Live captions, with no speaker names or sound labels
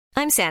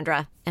I'm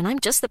Sandra, and I'm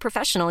just the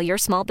professional your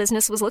small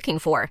business was looking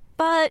for.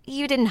 But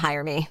you didn't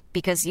hire me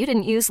because you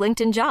didn't use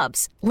LinkedIn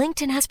Jobs.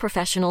 LinkedIn has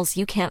professionals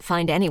you can't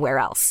find anywhere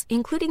else,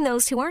 including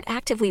those who aren't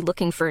actively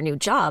looking for a new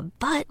job,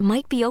 but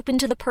might be open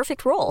to the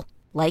perfect role,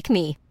 like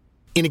me.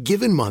 In a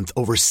given month,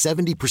 over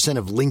 70%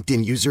 of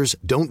LinkedIn users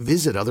don't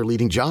visit other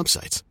leading job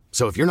sites.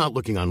 So if you're not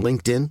looking on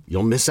LinkedIn,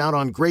 you'll miss out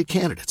on great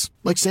candidates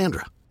like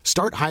Sandra.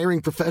 Start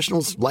hiring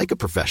professionals like a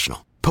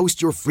professional.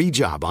 Post your free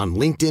job on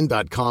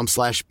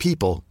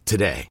linkedin.com/people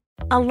today.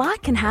 A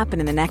lot can happen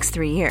in the next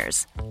 3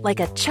 years. Like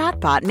a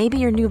chatbot may be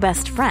your new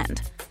best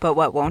friend. But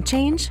what won't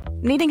change?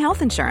 Needing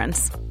health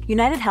insurance.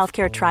 United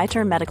Healthcare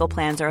Tri-Term Medical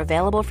Plans are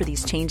available for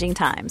these changing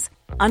times.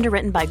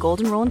 Underwritten by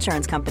Golden Rule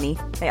Insurance Company,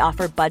 they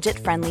offer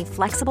budget-friendly,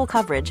 flexible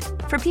coverage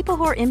for people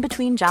who are in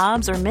between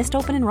jobs or missed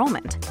open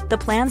enrollment. The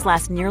plans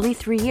last nearly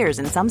 3 years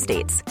in some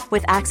states,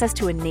 with access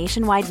to a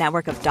nationwide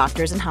network of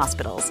doctors and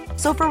hospitals.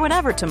 So for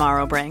whatever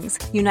tomorrow brings,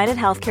 United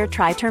Healthcare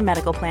Tri-Term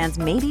Medical Plans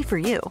may be for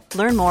you.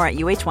 Learn more at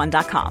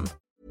uh1.com.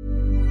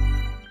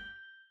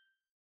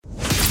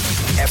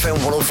 FM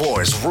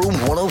 104's Room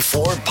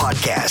 104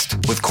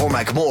 podcast with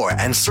Cormac Moore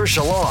and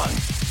Saoirse Long.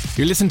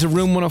 You're listening to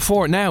Room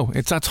 104. Now,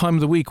 it's that time of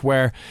the week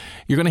where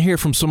you're going to hear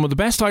from some of the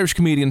best Irish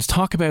comedians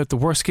talk about the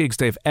worst gigs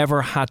they've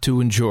ever had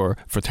to endure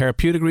for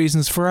therapeutic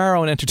reasons, for our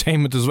own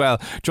entertainment as well.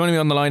 Joining me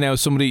on the line now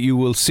is somebody you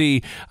will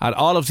see at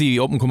all of the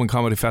up-and-coming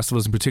comedy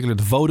festivals, in particular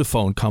the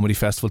Vodafone Comedy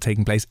Festival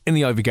taking place in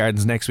the Ivy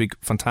Gardens next week.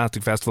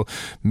 Fantastic festival.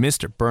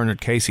 Mr.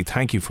 Bernard Casey,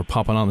 thank you for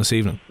popping on this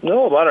evening.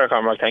 No bother,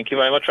 Cormac. Thank you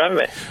very much for having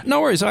me.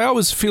 No worries. I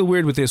always feel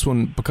weird with this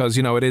one because,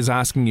 you know, it is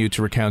asking you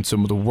to recount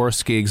some of the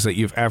worst gigs that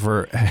you've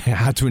ever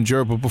had to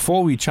endure. But before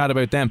we chat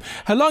about them,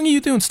 how long are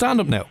you doing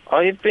stand-up now?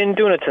 I've been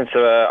doing it since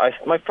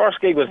my first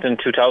gig was in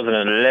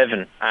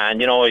 2011,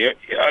 and you know,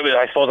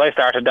 I suppose I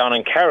started down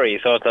in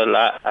Kerry, so it's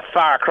a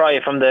far cry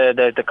from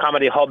the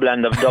comedy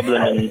hubland of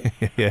Dublin and,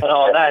 Yeah. and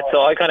all that.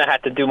 So I kind of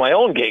had to do my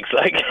own gigs,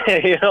 like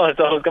you know.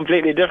 So it was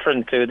completely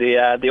different to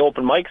the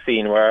open mic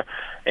scene, where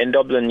in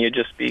Dublin you'd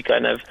just be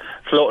kind of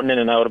floating in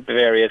and out of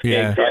various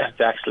gigs. I had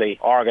to actually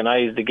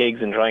organise the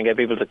gigs and try and get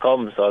people to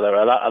come. So there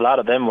were a lot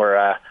of them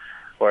were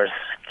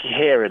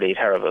scarily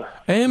terrible.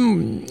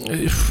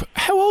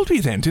 How old were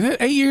you then?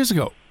 8 years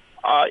ago?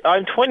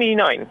 I'm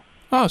 29.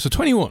 Oh, so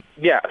 21.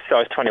 Yeah, so I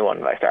was 21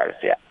 when I started,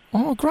 yeah.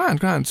 Oh, grand.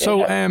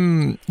 So,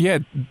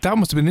 that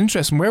must have been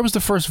interesting. Where was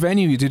the first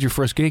venue you did your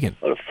first gig in?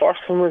 Well, the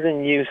first one was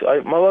in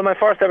my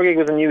first ever gig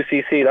was in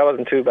UCC. That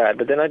wasn't too bad.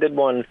 But then I did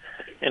one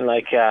in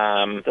it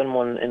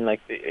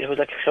was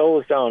like a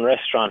closed down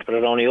restaurant, but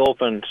it only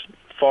opened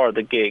for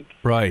the gig.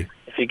 Right.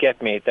 If you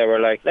get me, they were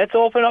like, let's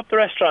open up the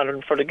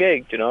restaurant for the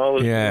gig, you know.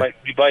 It might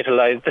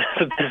revitalise the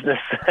business.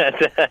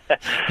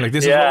 Like,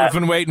 this is what we've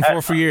been waiting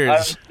for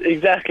years.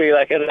 Exactly.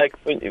 Like I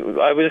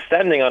was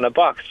standing on a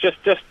box, just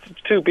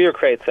 2 beer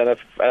crates and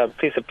a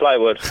piece of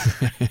plywood.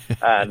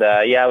 And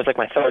it was like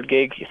my third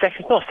gig,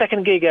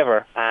 second gig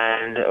ever.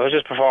 And I was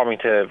just performing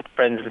to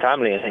friends and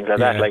family and things like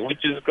that, like,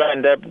 which is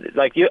grand. I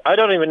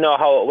don't even know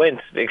how it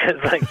went,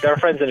 because like they're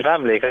friends and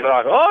family, because they're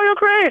like, oh, you're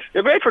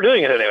great for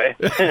doing it anyway.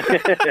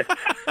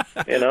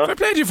 You know, I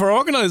played you for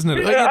organising it.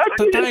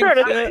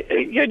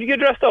 You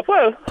dressed up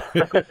well.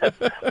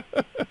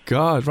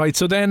 God, right.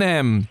 So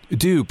then,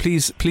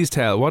 please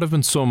tell, what have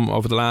been some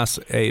over the last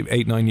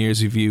 8-9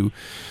 years of you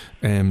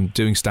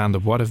doing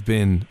stand-up? What have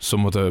been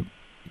some of the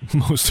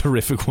most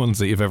horrific ones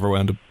that you've ever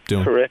wound up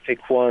doing?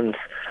 Horrific ones.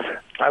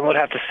 I would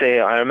have to say,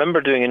 I remember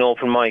doing an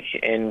open mic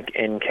in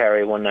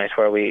Kerry one night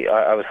where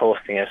I was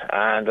hosting it,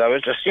 and I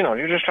was just,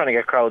 you're just trying to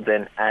get crowds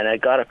in, and I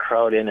got a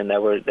crowd in, and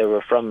there was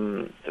a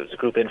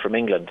group in from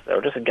England. They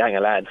were just a gang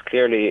of lads,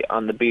 clearly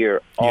on the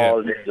beer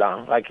all day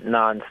long, like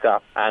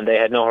non-stop, and they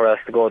had nowhere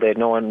else to go. They had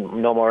no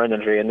more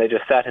energy, and they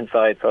just sat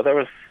inside. So there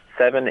was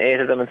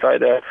 7-8 of them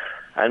inside there,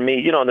 and me,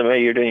 the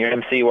way you're doing your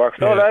MC work.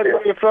 So, lad, where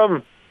are you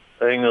from?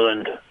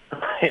 England.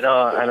 And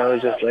I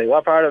was just like,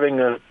 what part of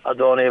England? I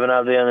don't even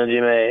have the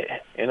energy, mate,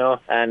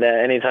 and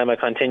anytime I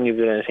continue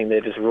doing anything, they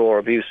just roar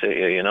abuse at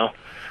you,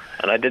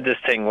 and I did this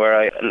thing where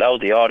I allowed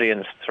the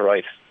audience to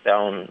write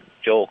down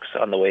jokes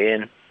on the way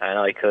in, and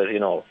I could,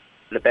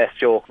 the best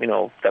joke,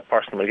 that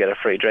person will get a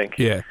free drink.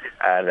 Yeah.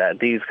 And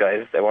these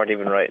guys, they weren't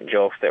even writing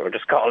jokes, they were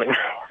just calling me.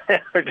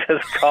 They were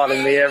just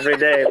calling me every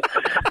day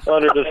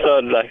under the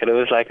sun, like, and it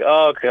was like,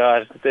 oh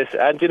God, this,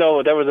 and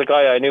there was a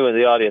guy I knew in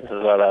the audience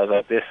as well. I was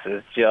like, this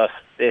is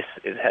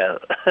hell.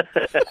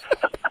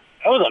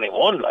 I was only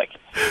one, like.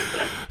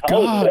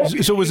 God,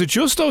 so was it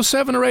just those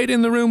 7 or 8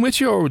 in the room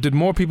with you, or did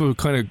more people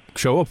kind of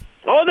show up?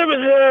 Oh, there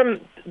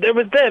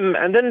was them,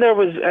 and then there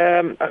was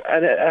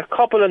a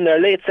couple in their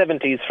late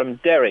 70s from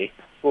Derry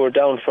who were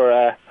down for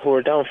a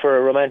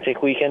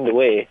romantic weekend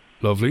away.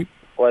 Lovely.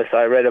 Whilst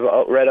I read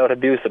out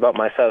abuse about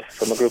myself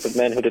from a group of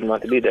men who didn't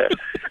want to be there.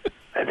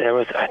 And there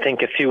was, I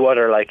think, a few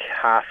other like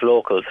half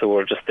locals who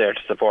were just there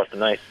to support the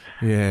night.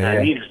 Yeah.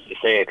 And needless to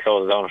say, it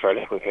closed down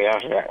fairly quickly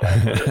after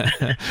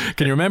that.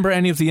 Can you remember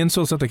any of the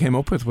insults that they came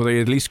up with? Were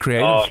they at least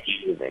creative? Oh,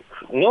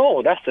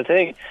 no, that's the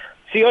thing.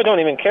 See, I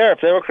don't even care.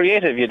 If they were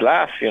creative, you'd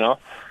laugh,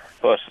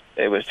 but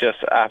it was just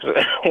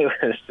absolutely, it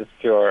was just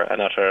pure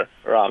and utter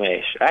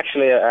ramesh.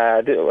 Actually,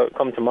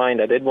 come to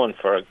mind, I did one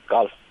for a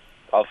golf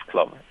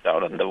club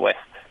down in the west,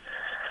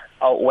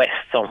 out west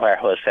somewhere,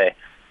 we'll say.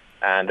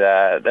 And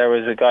there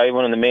was a guy,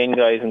 one of the main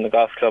guys in the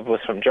golf club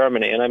was from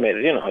Germany, and I made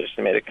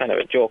a kind of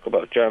a joke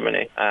about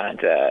Germany.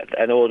 And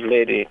an old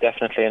lady,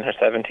 definitely in her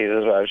 70s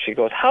as well, she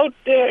goes, "How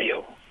dare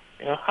you?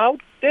 How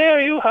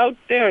dare you? How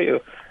dare you?"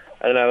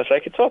 And I was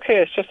like, "It's okay,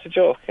 it's just a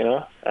joke,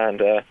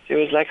 And she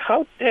was like,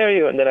 "How dare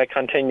you?" And then I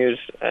continued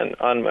and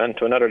on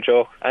to another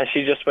joke, and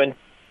she just went,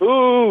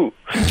 "Ooh."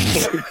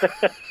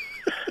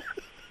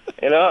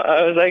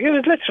 I was like, it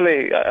was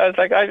literally, I was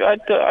like,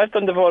 I've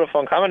done the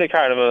Vodafone Comedy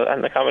Carnival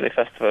and the Comedy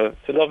Festival.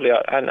 It's lovely,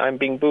 and I'm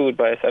being booed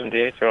by a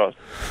 78-year-old.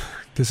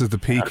 This is the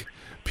peak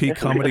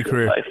comedy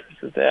career.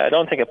 I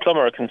don't think a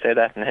plumber can say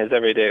that in his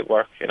everyday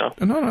work,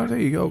 No, there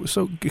you go.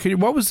 So,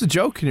 what was the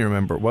joke? Can you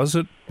remember? Was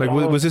it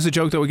was this a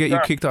joke that would get you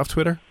kicked off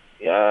Twitter?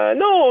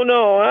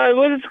 No. I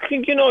was,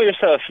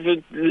 yourself.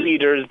 The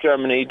leaders,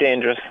 Germany,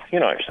 dangerous. You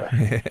know yourself.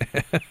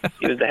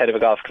 He was the head of a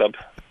golf club.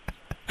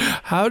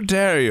 How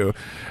dare you?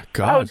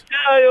 God.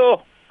 How dare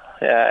you?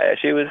 Yeah,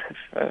 she was,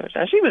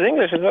 and she was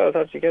English as well. I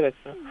thought you get it.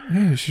 So.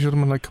 Yeah, she should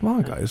have been like, "Come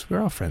on, guys, we're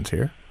all friends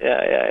here."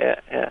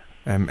 Yeah.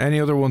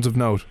 Any other ones of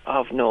note?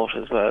 Of note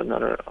as well.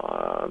 Another.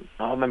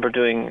 I remember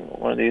doing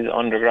one of these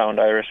underground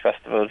Irish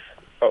festivals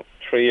about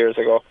 3 years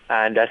ago,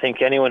 and I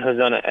think anyone who's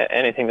done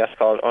anything that's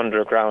called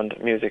underground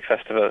music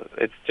festival,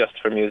 it's just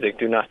for music.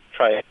 Do not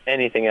try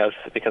anything else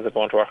because it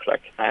won't work.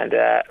 And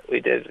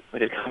we did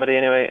comedy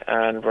anyway,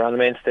 and we're on the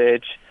main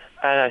stage.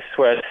 And I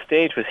swear the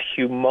stage was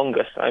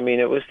humongous. I mean,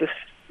 it was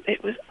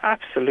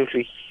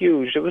absolutely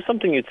huge. It was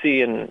something you'd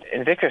see in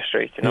Vicar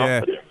Street,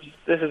 Yeah. But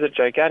this is a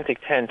gigantic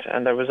tent,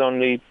 and there was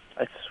only,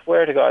 I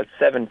swear to God,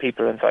 7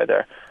 people inside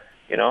there.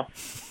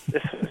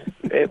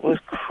 It was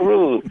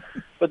cruel.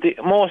 But the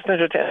most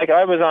entertaining,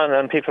 I was on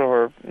and people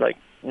were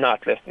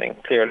not listening.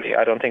 Clearly,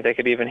 I don't think they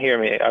could even hear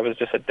me. I was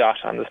just a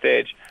dot on the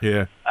stage.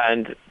 Yeah.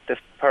 And the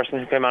person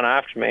who came on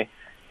after me,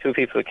 2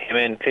 people came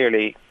in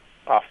clearly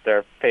off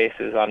their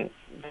faces on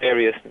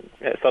various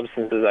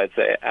substances, I'd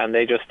say, and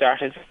they just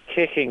started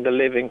kicking the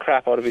living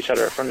crap out of each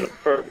other in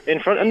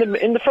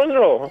the front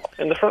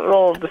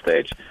row of the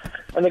stage.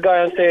 And the guy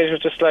on stage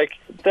was just like,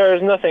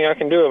 "There's nothing I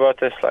can do about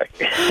this,"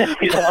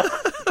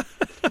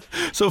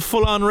 So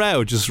full on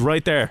row, just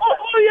right there.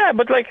 Oh yeah,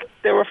 but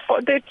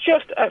they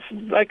just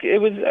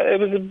it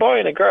was a boy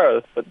and a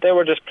girl, but they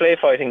were just play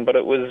fighting, but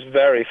it was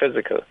very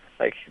physical.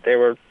 They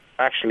were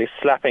actually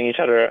slapping each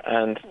other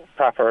and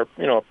proper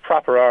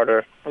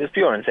order. It was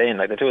pure insane.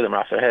 The two of them were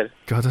off their head.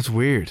 God, that's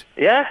weird.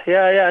 Yeah.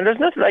 And there's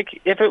nothing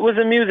if it was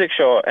a music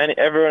show, and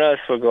everyone else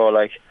would go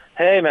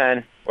 "Hey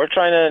man, we're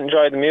trying to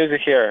enjoy the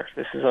music here.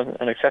 This is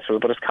unacceptable."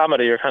 But it's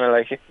comedy. You're kind of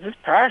like, "This is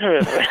part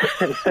of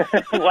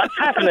it." What's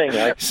happening?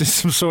 Is this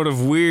some sort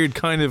of weird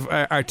kind of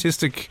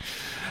artistic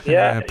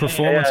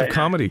performance of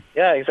comedy?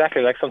 Yeah,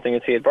 exactly, like something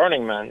you'd see at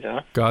Burning Man,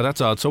 God,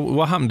 that's odd. So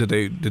what happened?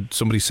 Did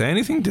somebody say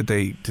anything?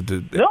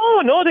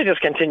 No, they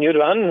just continued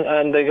on,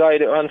 and the guy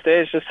on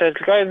stage just said,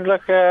 "Guys,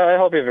 look, I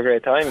hope you have a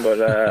great time, but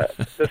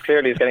this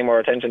clearly is getting more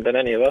attention than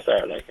any of us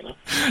are."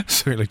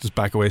 So you're just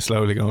back away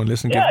slowly, going,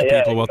 "Listen, give the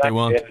people what they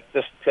want."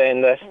 Just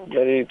playing that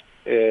bloody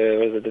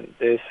was it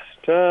this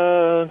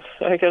town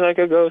like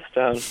a ghost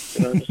town?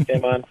 Just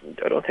came on.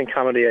 I don't think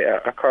comedy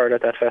occurred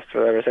at that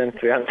festival ever since,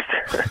 to be honest.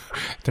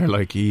 They're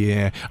like,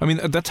 yeah. I mean,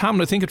 that's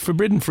happened, I think, at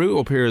Forbidden Fruit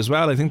up here as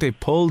well. I think they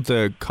pulled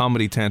the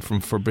comedy tent from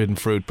Forbidden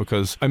Fruit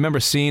because I remember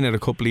seeing it a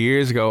couple of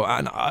years ago.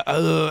 And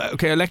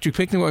Electric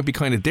Picnic might be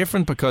kind of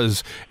different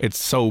because it's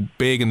so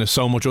big and there's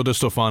so much other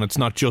stuff on. It's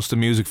not just a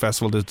music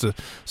festival, there's a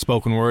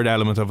spoken word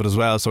element of it as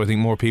well. So I think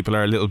more people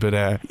are a little bit,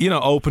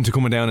 open to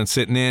coming down and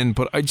sitting in.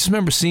 But I just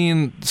remember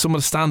seeing some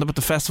of the stand-up at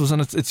the festivals,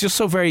 and it's just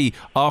so very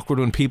awkward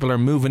when people are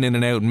moving in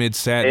and out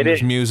mid-set and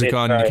there's music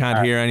on and you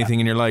can't hear anything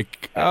and you're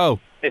like, oh.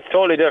 It's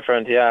totally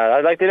different,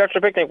 yeah. The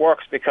Electric Picnic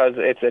works because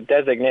it's a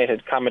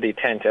designated comedy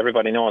tent.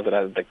 Everybody knows it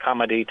as the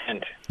comedy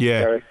tent.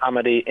 Yeah. There's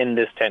comedy in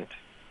this tent,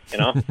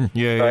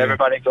 Yeah, so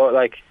everybody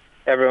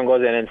everyone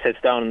goes in and sits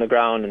down on the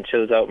ground and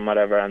chills out and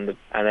whatever, and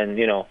then,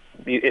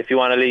 if you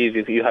want to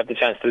leave, you have the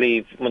chance to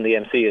leave when the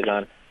MC is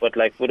on. But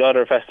with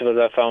other festivals,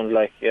 I found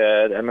I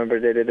remember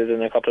they did it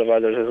in a couple of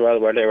others as well,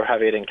 where they were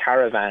having it in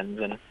caravans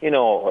and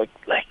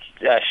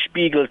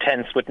Spiegel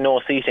tents with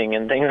no seating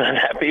and things like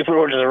that. People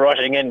were just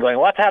rushing in, going,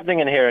 "What's happening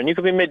in here?" And you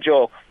could be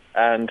mid-joke,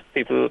 and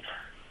people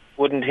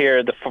wouldn't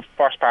hear the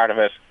first part of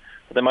it,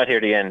 but they might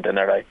hear the end, and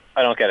they're like,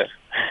 "I don't get it."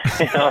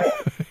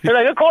 They're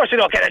like, "Of course you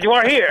don't get it. You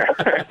are here."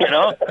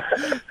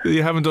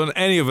 You haven't done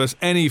any of us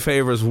any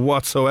favours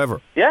whatsoever.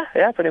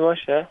 Yeah, pretty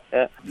much. Yeah.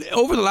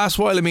 Over the last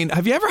while, I mean,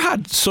 have you ever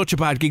had such a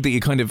bad gig that you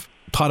kind of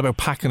thought about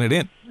packing it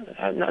in?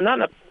 Not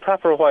in a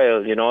proper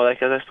while,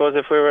 because I suppose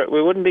if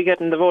we wouldn't be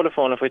getting the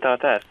Vodafone if we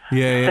thought that.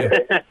 Yeah.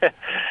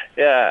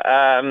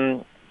 Yeah.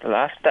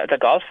 the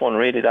golf one,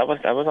 really, that was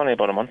only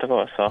about a month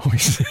ago. So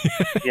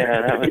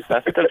yeah,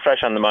 that's still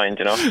fresh on the mind,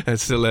 you know.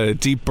 It's still a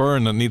deep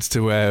burn that needs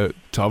to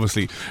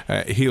obviously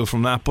heal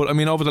from that. But I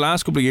mean, over the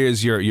last couple of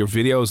years, your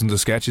videos and the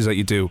sketches that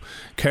you do,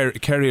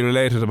 Kerry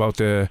related about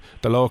the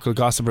local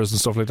gossipers and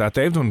stuff like that,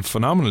 they've done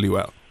phenomenally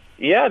well.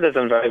 Yeah, they've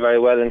done very, very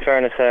well. In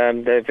fairness,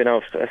 they've been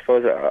out. I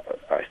suppose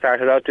I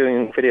started out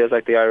doing videos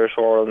like the Irish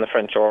Oral and the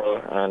French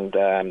Oral and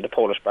the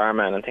Polish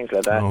Barman and things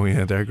like that. Oh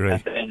yeah, they're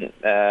great. And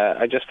then,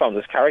 I just found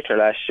this character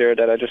last year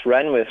that I just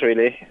ran with,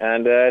 really,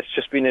 and it's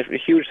just been a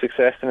huge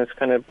success. And it's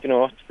kind of, you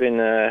know, it's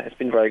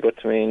been very good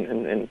to me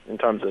in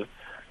terms of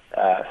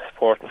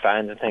support and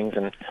fans and things.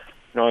 And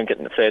you know, I'm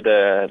getting to play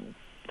the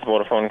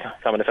Vodafone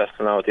Comedy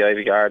Festival now at the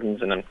Ivy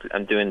Gardens, and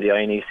I'm doing the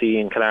INEC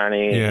in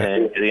Killarney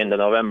at the end of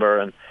November.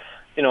 And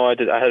you know, I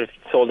had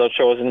sold out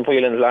shows in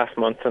Whelan's last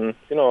month, and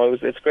you know,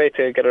 it's great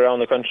to get around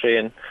the country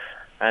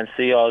and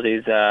see all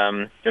these,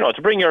 you know,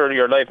 to bring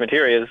your live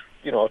materials,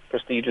 you know,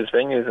 prestigious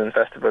venues and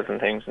festivals and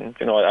things. And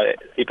you know,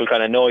 people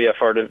kind of know you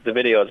for the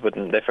videos, but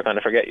they kind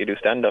of forget you do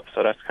stand up.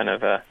 So that's kind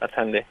of that's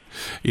handy.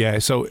 Yeah.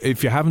 So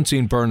if you haven't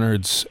seen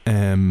Bernard's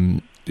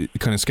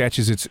kind of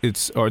sketches,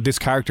 it's or this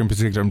character in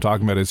particular I'm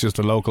talking about, it's just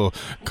a local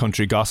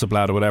country gossip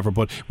lad or whatever,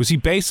 but was he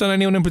based on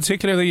anyone in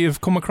particular that you've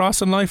come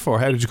across in life, or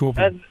how did you come up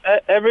with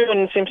it?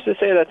 Everyone seems to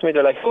say that to me.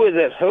 They're like, who is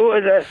it?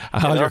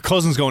 Your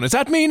cousin's going, is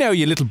that me now,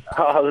 you little...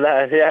 Oh,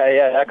 that,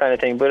 yeah, that kind of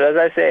thing. But as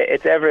I say,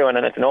 it's everyone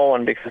and it's no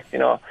one, because you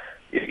know,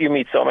 you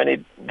meet so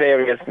many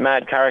various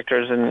mad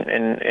characters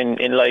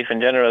in life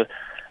in general,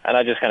 and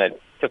I just kind of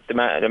took the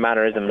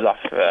mannerisms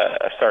off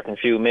a certain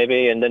few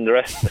maybe, and then the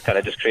rest kind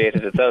of just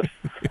created itself.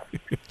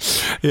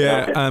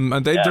 Yeah,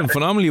 and they've done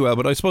phenomenally well.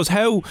 But I suppose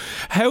how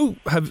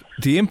have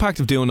the impact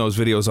of doing those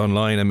videos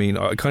online? I mean,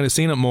 I kind of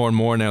seen it more and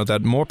more now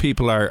that more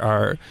people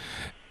are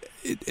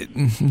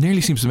it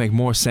nearly seems to make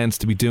more sense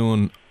to be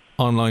doing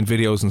online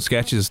videos and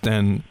sketches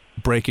than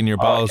breaking your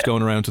balls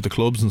going around to the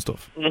clubs and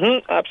stuff.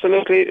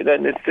 Absolutely.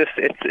 Then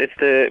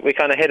it's we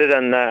kind of hit it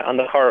on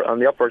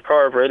the upward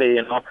curve, really,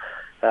 you know.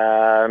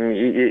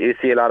 You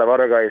see a lot of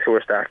other guys who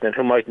are starting it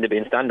who mightn't have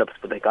been stand-ups,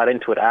 but they got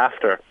into it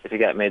after, if you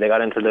get me. They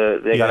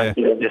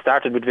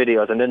started with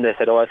videos, and then they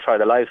said, let's try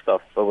the live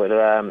stuff. But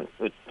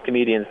with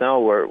comedians now,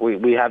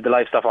 we have the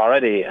live stuff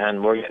already,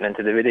 and we're getting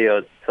into the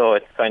videos. So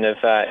it's kind of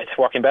it's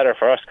working better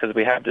for us because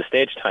we have the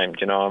stage time,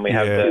 you know, and we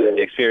have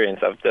the experience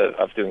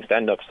of doing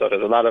stand-up. So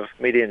there's a lot of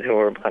comedians who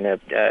are kind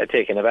of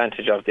taking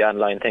advantage of the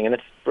online thing, and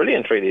it's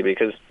brilliant, really,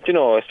 because, you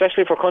know,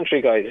 especially for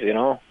country guys, you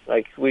know,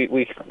 like we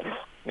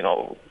you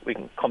know, we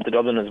can come to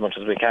Dublin as much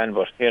as we can,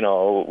 but, you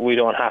know, we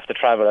don't have to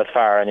travel as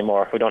far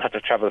anymore. We don't have to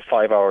travel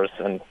 5 hours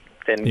and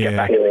then get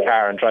back in the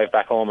car and drive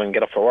back home and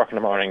get up for work in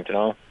the morning, you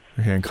know.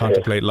 Yeah, and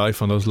contemplate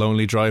life on those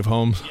lonely drive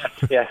homes.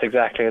 Yes,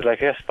 exactly. It's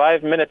like,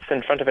 5 minutes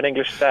in front of an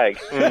English stag.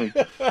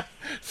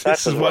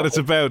 This is what it's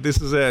about.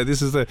 This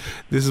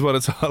is what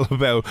it's all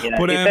about. Yeah,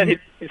 but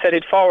he said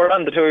he'd forward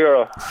on the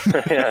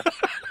 €2. Yeah.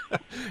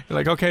 You're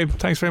like, okay,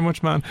 thanks very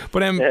much, man.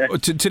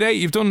 But today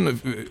you've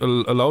done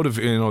a load of,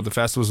 you know, the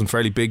festivals and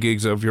fairly big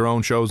gigs of your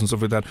own shows and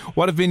stuff like that.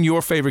 What have been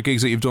your favourite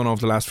gigs that you've done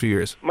over the last few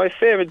years? My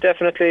favourite,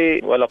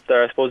 definitely, well, up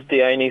there, I suppose, the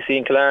INEC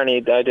in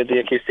Killarney. I did the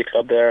Acoustic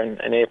Club there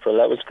in April.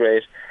 That was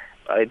great.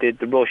 I did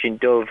the Roisin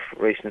Dove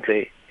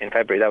recently in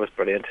February. That was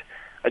brilliant.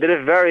 I did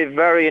a very,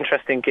 very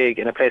interesting gig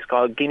in a place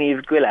called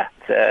Guineas Gwilla.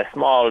 It's a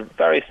small,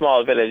 very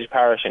small village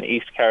parish in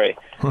East Kerry.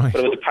 Right.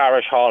 But it was a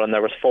parish hall, and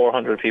there was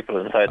 400 people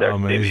inside there.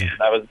 Amazing.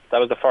 That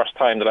was the first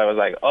time that I was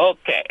like,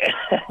 okay,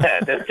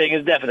 this thing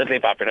is definitely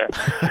popular.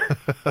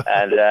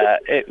 And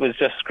it was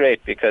just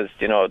great because,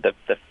 you know, the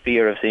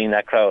fear of seeing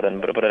that crowd,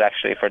 but it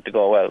actually, for it to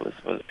go well,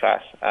 was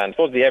class. And I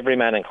suppose the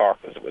Everyman in Cork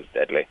was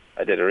deadly.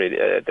 I did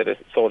a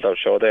sold out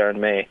show there in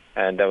May,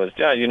 and that was,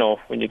 you know,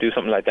 when you do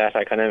something like that,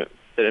 I kind of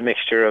did a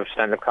mixture of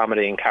stand-up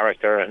comedy and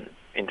character and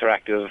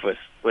interactive with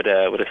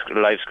a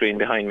live screen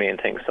behind me and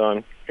things.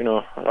 So you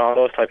know, all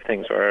those type of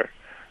things were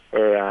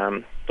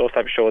those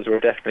type of shows were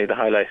definitely the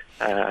highlight.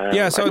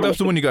 So that was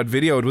the one you got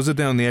videoed, was it,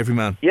 down the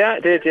Everyman? Yeah, I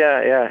did.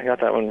 Yeah, I got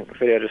that one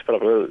video. I just put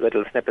up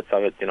little snippets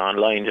of it, you know,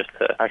 online.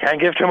 I can't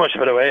give too much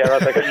of it away, or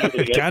else I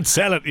can't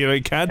sell it. You know,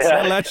 you can't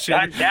sell that shit.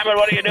 God damn it!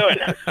 What are you doing?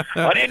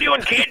 What are you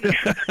doing, kid?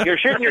 You're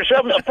shooting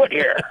yourself in the foot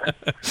here.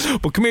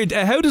 But come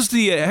here. How do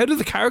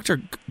the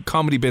character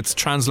comedy bits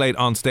translate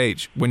on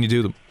stage when you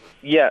do them?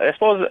 Yeah, I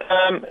suppose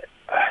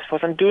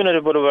I'm doing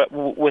it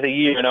with a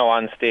year now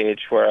on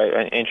stage, where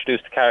I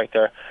introduced the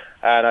character,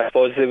 and I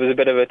suppose it was a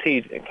bit of a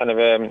teething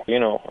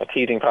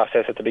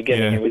process at the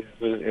beginning.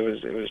 Yeah.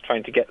 It was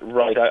trying to get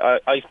right.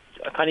 I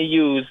kind of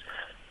use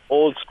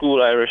old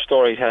school Irish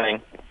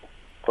storytelling,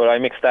 but I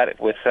mix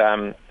that with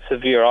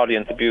severe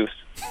audience abuse,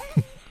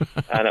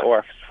 and it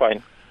works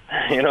fine.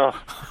 You know.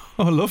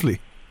 Oh,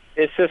 lovely.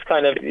 It's just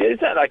kind of,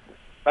 it's not like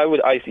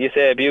you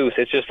say abuse.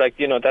 It's just like,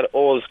 you know, that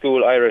old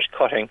school Irish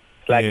cutting.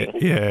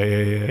 Slagging. Yeah.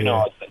 You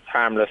know, it's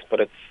harmless,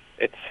 but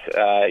it's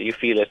you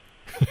feel it,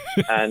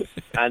 and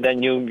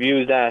then you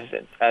use that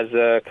as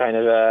a kind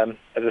of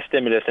as a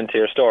stimulus into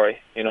your story,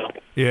 you know.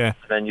 Yeah.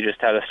 And then you just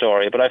tell a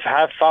story. But I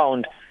have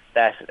found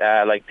that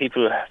like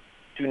people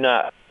do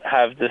not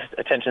have the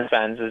attention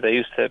spans as they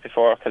used to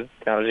before, because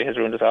technology has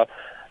ruined us all.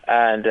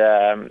 And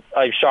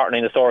I'm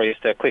shortening the stories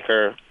to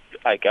quicker.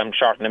 Like, I'm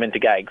shortening them into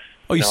gags.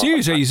 Oh, you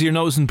serious? Are you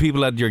noticing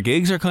people at your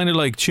gigs are kind of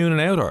like tuning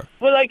out, or?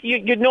 Well, like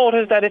you'd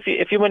notice that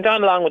if you went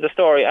on along with the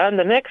story, and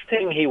the next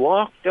thing he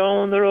walked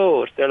down the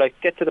road, they're like,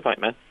 get to the point,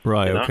 man.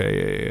 Right. You know?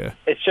 Okay. Yeah.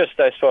 It's just,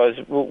 I suppose,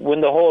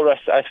 when the whole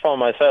rest, I found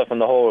myself when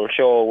the whole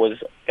show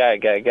was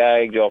gag,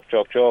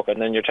 joke,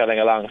 and then you're telling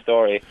a long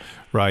story.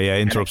 Right. Yeah.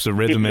 Interrupts the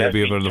rhythm,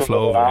 maybe, of the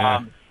flow.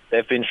 Yeah.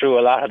 They've been through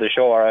a lot of the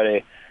show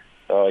already.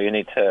 So you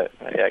need to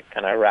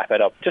kind of wrap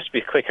it up. Just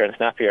be quicker and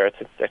snappier.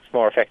 It's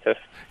more effective.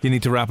 You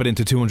need to wrap it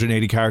into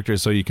 280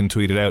 characters so you can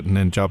tweet it out and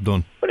then job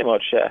done. Pretty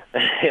much, yeah.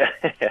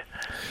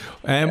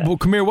 Well,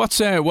 come here.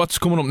 What's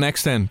coming up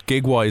next then,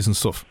 gig-wise and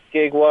stuff?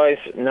 Gig-wise,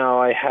 now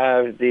I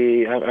have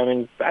I'm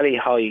in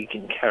Ballyheigue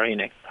in Kerry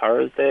next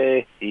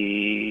Thursday,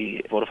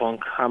 the Vodafone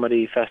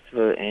Comedy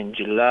Festival in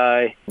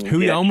July. Who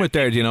are you on with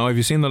there, do you know? Have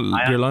you seen your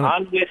lineup?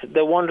 I'm on with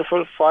the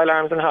wonderful File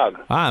Arms and Hog.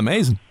 Ah,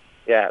 amazing.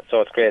 Yeah, so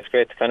it's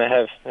great to kind of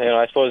have,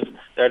 I suppose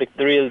they're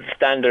the real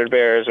standard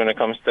bearers when it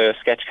comes to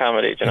sketch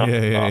comedy, you know.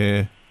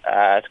 Yeah.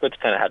 It's good to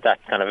kind of have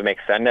that kind of a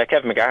mix. And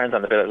Kevin McGahern's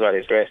on the bill as well,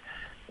 he's great,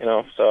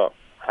 so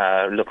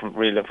really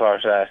looking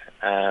forward to that.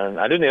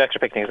 And I do the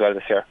Electric Picnic as well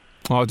this year.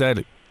 Oh,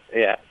 deadly.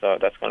 Yeah, so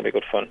that's going to be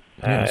good fun.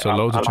 Yeah, so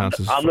loads of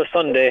chances. On the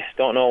Sunday,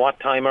 don't know what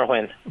time or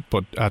when.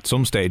 But at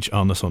some stage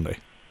on the Sunday.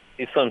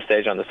 At some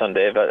stage on the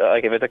Sunday, but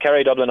if it's a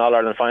Kerry Dublin All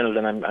Ireland final,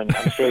 then I'm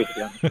screwed, to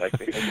be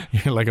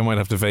honest. Like I might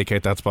have to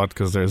vacate that spot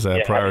because there's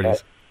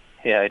priorities.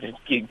 Yeah, just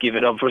give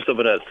it up for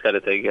someone else, kind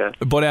of thing. Yeah.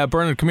 But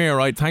Bernard, come here,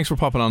 right? Thanks for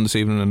popping on this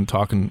evening and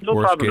talking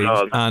worst gigs.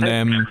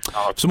 And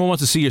if someone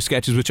wants to see your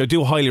sketches, which I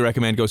do highly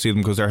recommend, go see them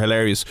because they're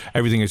hilarious.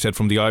 Everything I said,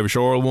 from the Irish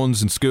oral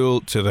ones in school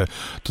to the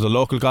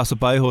local gossip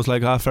bios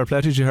like Fair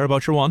Play. Did you hear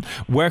about your one?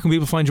 Where can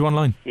people find you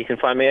online? You can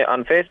find me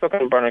on Facebook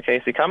on Bernard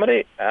Casey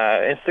Comedy,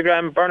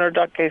 Instagram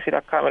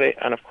Bernard.Casey.comedy,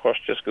 and of course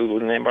just Google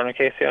the name Bernard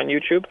Casey on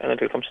YouTube, and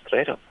it'll come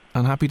straight up.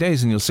 And happy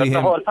days, and you'll see him.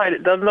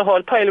 There's the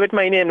whole pile with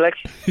my name, like.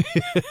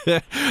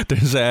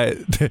 There's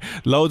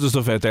loads of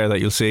stuff out there that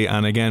you'll see.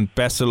 And again,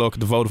 best of luck at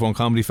the Vodafone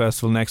Comedy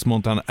Festival next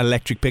month on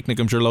Electric Picnic.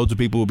 I'm sure loads of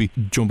people will be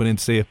jumping in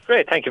to see you.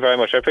 Great, thank you very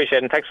much. I appreciate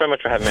it, and thanks very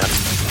much for having me on.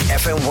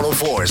 FM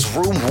 104's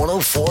Room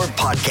 104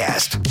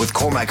 podcast with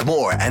Cormac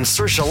Moore and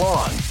Saoirse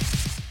Long.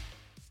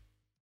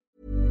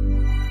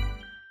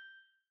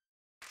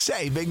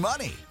 Save big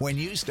money when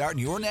you start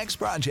your next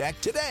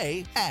project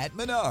today at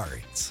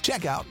Menards.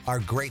 Check out our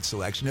great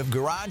selection of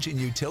garage and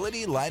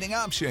utility lighting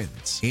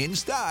options. In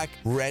stock,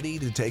 ready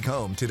to take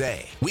home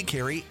today. We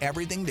carry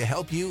everything to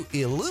help you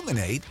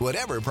illuminate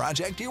whatever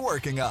project you're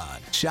working on.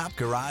 Shop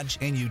garage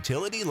and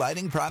utility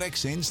lighting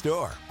products in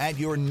store at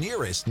your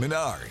nearest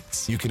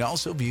Menards. You can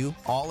also view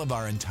all of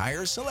our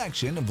entire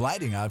selection of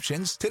lighting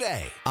options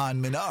today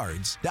on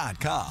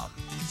Menards.com.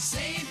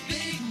 Save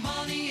big